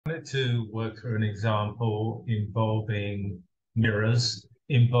like to work through an example involving mirrors,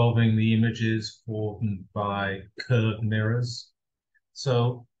 involving the images formed by curved mirrors.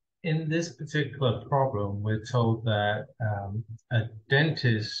 So in this particular problem, we're told that a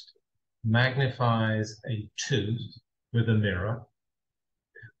dentist magnifies a tooth with a mirror.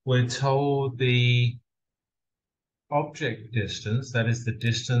 We're told the object distance, that is the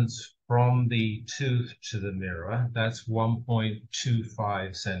distance from the tooth to the mirror, that's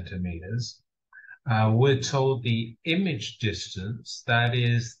 1.25 centimeters. We're told the image distance, that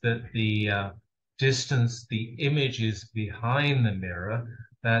is that the distance the image is behind the mirror,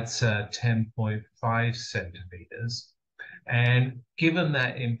 that's 10.5 centimeters. And given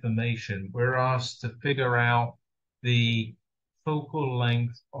that information, we're asked to figure out the focal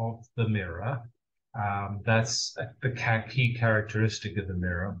length of the mirror. That's the key characteristic of the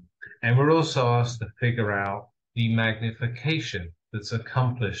mirror. And we're also asked to figure out the magnification that's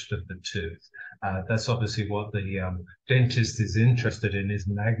accomplished of the tooth. That's obviously what the dentist is interested in, is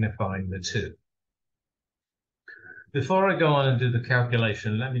magnifying the tooth. Before I go on and do the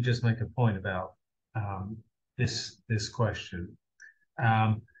calculation, let me just make a point about this question.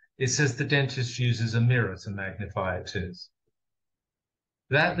 It says the dentist uses a mirror to magnify a tooth.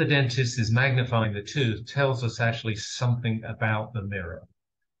 That the dentist is magnifying the tooth tells us actually something about the mirror.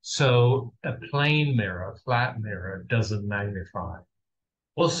 So a plain mirror, a flat mirror, doesn't magnify.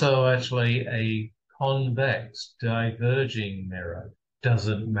 Also, actually, a convex diverging mirror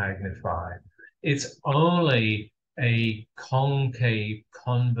doesn't magnify. It's only a concave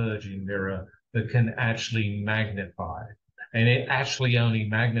converging mirror that can actually magnify. And it actually only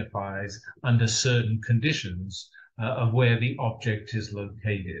magnifies under certain conditions of where the object is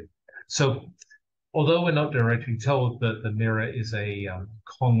located. So although we're not directly told that the mirror is a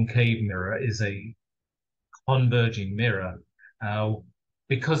concave mirror, is a converging mirror,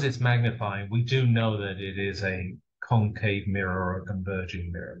 because it's magnifying, we do know that it is a concave mirror or a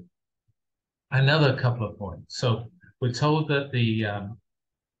converging mirror. Another couple of points. So we're told that the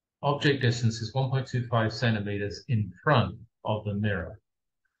object distance is 1.25 centimeters in front of the mirror.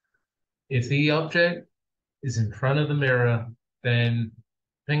 If the object is in front of the mirror, then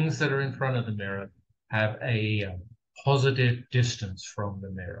things that are in front of the mirror have a positive distance from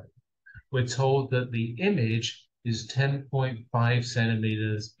the mirror. We're told that the image is 10.5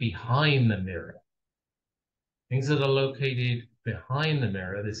 centimeters behind the mirror. Things that are located behind the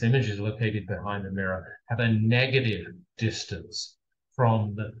mirror, this image is located behind the mirror, have a negative distance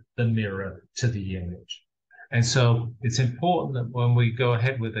from the mirror to the image. And so it's important that when we go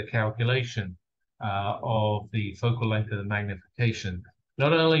ahead with the calculation of the focal length of the magnification,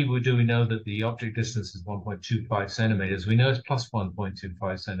 not only do we know that the object distance is 1.25 centimeters, we know it's plus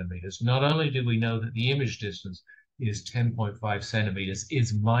 1.25 centimeters. Not only do we know that the image distance is 10.5 centimeters,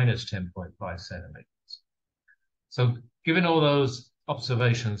 it's minus 10.5 centimeters. So given all those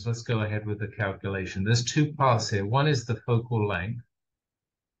observations, let's go ahead with the calculation. There's two parts here. One is the focal length.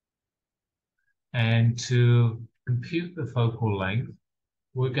 And to compute the focal length,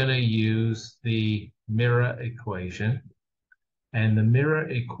 we're going to use the mirror equation. And the mirror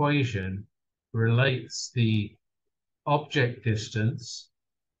equation relates the object distance,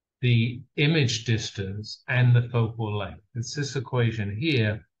 the image distance, and the focal length. It's this equation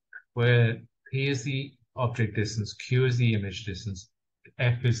here where P is the object distance, Q is the image distance,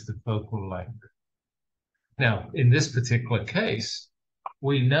 F is the focal length. Now, in this particular case,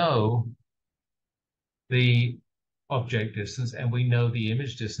 we know the object distance and we know the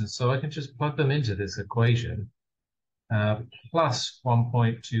image distance, so I can just plug them into this equation. Plus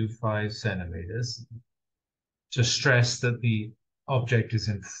 1.25 centimeters to stress that the object is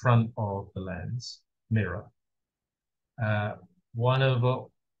in front of the lens mirror. 1 over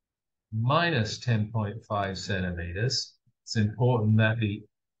minus 10.5 centimeters. It's important that the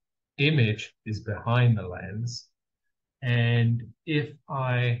image is behind the lens. And if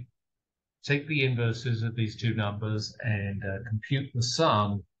I take the inverses of these two numbers and compute the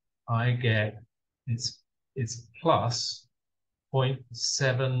sum, I get it's plus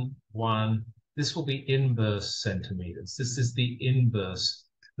 0.71. This will be inverse centimeters. This is the inverse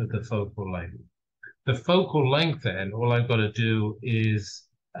of the focal length. The focal length then, all I've got to do is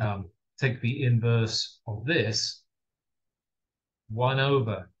take the inverse of this, 1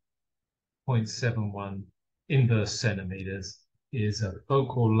 over 0.71 inverse centimeters is a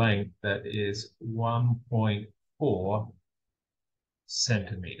focal length that is 1.4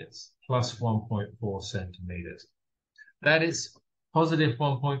 centimeters, plus 1.4 centimeters. That is positive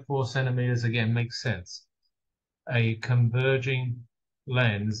 1.4 centimeters, again, makes sense. A converging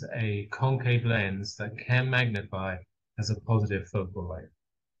lens, a concave lens that can magnify has a positive focal length.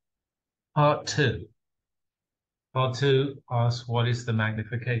 Part two. Part two asks, what is the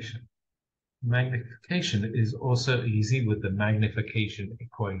magnification? Magnification is also easy with the magnification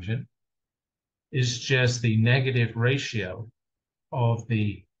equation. It's just the negative ratio of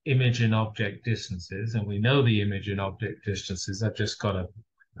the image and object distances. And we know the image and object distances. I've just got to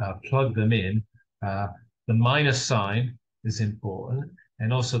plug them in. The minus sign is important.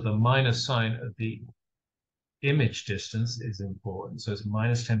 And also the minus sign of the image distance is important. So it's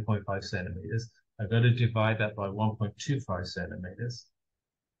minus 10.5 centimeters. I've got to divide that by 1.25 centimeters.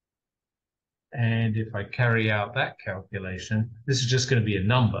 And if I carry out that calculation, this is just going to be a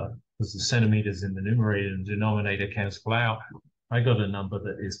number because the centimeters in the numerator and denominator cancel out. I got a number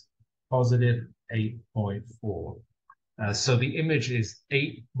that is positive 8.4. So the image is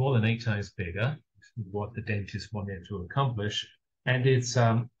more than 8 times bigger, what the dentist wanted to accomplish, and it's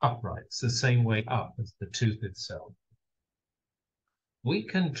upright. It's the same way up as the tooth itself. We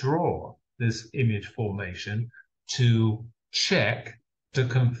can draw this image formation to check, to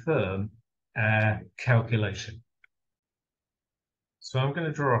confirm calculation. So I'm going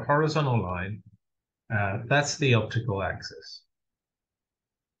to draw a horizontal line. That's the optical axis.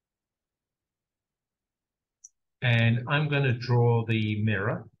 And I'm going to draw the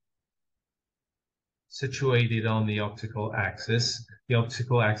mirror situated on the optical axis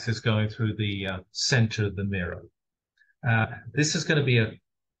going through the center of the mirror. This is going to be a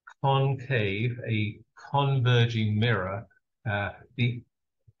concave, a converging mirror. The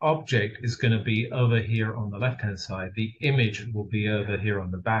object is going to be over here on the left-hand side. The image will be over here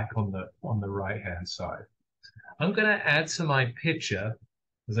on the back on the right-hand side. I'm going to add to my picture,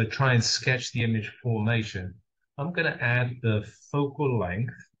 as I try and sketch the image formation, I'm going to add the focal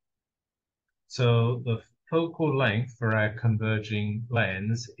length. So the focal length for our converging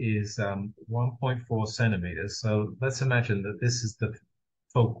lens is 1.4 centimeters. So let's imagine that this is the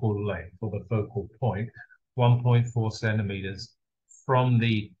focal length or the focal point, 1.4 centimeters from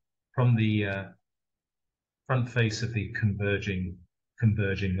the front face of the converging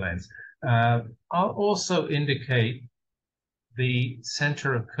lens. I'll also indicate the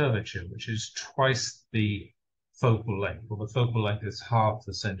center of curvature, which is twice the focal length. Well, the focal length is half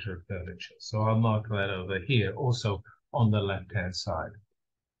the center of curvature. So I'll mark that over here, also on the left-hand side.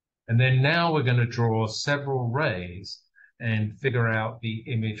 And then now we're going to draw several rays and figure out the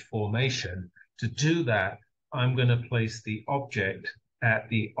image formation. To do that, I'm going to place the object at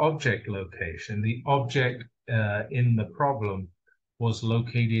the object location. The object in the problem was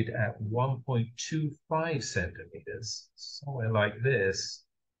located at 1.25 centimeters, somewhere like this,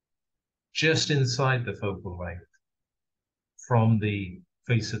 just inside the focal length from the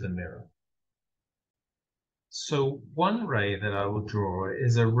face of the mirror. So one ray that I will draw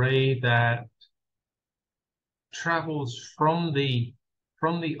is a ray that travels from the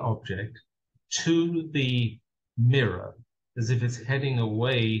object to the mirror as if it's heading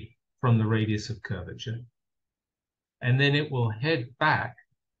away from the radius of curvature. And then it will head back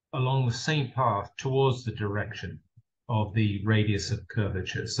along the same path towards the direction of the radius of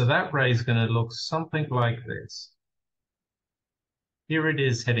curvature. So that ray is going to look something like this. Here it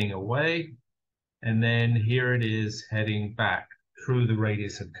is heading away, and then here it is heading back through the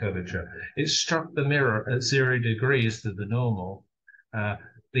radius of curvature. It struck the mirror at 0 degrees to the normal.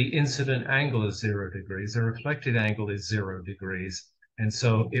 The incident angle is 0 degrees. The reflected angle is 0 degrees. And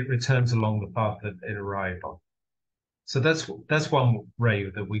so it returns along the path that it arrived on. So that's one ray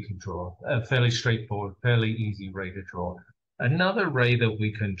that we can draw, a fairly straightforward, fairly easy ray to draw. Another ray that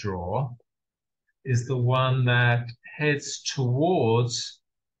we can draw is the one that heads towards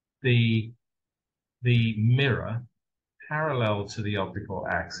the mirror, parallel to the optical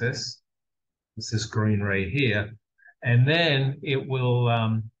axis. It's this green ray here. And then it will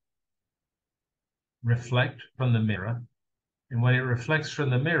reflect from the mirror. And when it reflects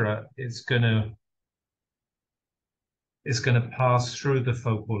from the mirror, it's going to pass through the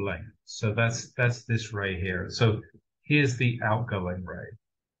focal length. So that's this ray here. So here's the outgoing ray.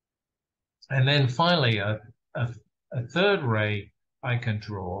 And then finally, a third ray I can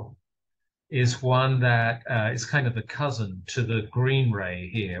draw is one that is kind of the cousin to the green ray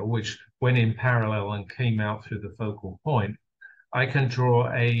here, which went in parallel and came out through the focal point. I can draw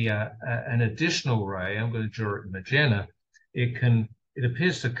an additional ray. I'm going to draw it in magenta. It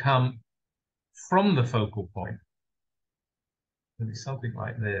appears to come from the focal point. It'll be something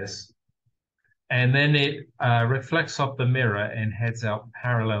like this. And then it reflects off the mirror and heads out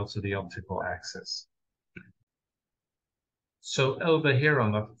parallel to the optical axis. So over here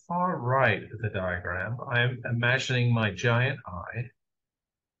on the far right of the diagram, I'm imagining my giant eye,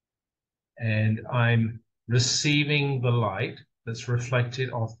 and I'm receiving the light that's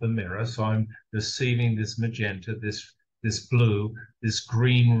reflected off the mirror. So I'm receiving this magenta, this blue, this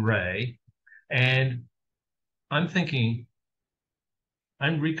green ray, and I'm thinking,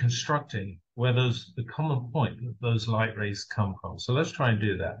 I'm reconstructing where the common point that those light rays come from. So let's try and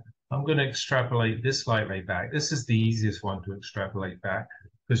do that. I'm going to extrapolate this light ray back. This is the easiest one to extrapolate back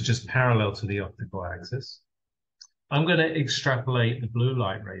because it's just parallel to the optical axis. I'm going to extrapolate the blue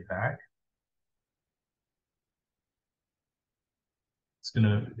light ray back. It's going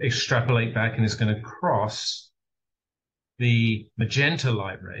to extrapolate back and it's going to cross the magenta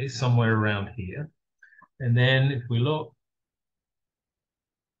light ray somewhere around here. And then if we look,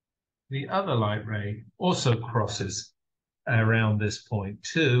 the other light ray also crosses around this point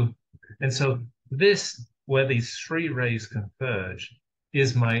too. And so this, where these three rays converge,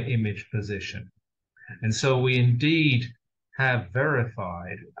 is my image position. And so we indeed have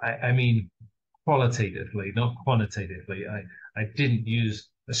verified, I mean, qualitatively, not quantitatively. I didn't use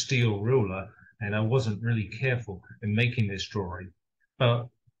a steel ruler and I wasn't really careful in making this drawing, but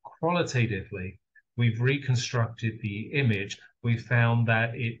qualitatively, we've reconstructed the image. We found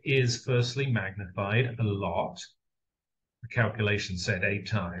that it is firstly magnified a lot. The calculation said 8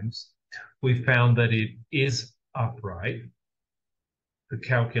 times. We found that it is upright. The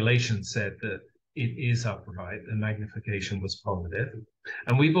calculation said that it is upright. The magnification was positive.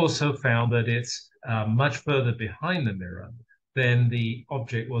 And we've also found that it's much further behind the mirror than the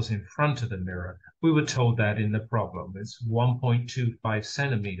object was in front of the mirror. We were told that in the problem. It's 1.25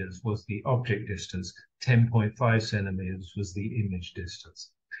 centimeters was the object distance, 10.5 centimeters was the image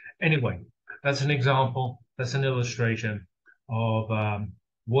distance. Anyway, that's an example, that's an illustration of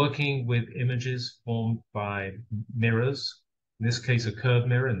working with images formed by mirrors, in this case a curved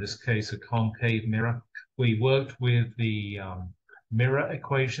mirror, in this case a concave mirror. We worked with the mirror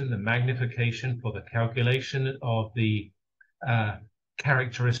equation, the magnification for the calculation of the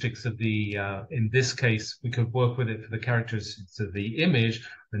characteristics of the, in this case, we could work with it for the characteristics of the image.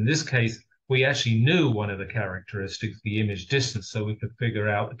 In this case, we actually knew one of the characteristics, the image distance, so we could figure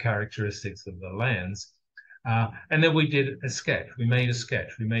out the characteristics of the lens. And then we did a sketch. We made a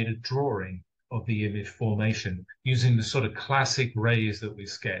sketch. We made a drawing of the image formation using the sort of classic rays that we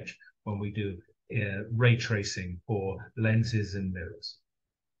sketch when we do ray tracing for lenses and mirrors.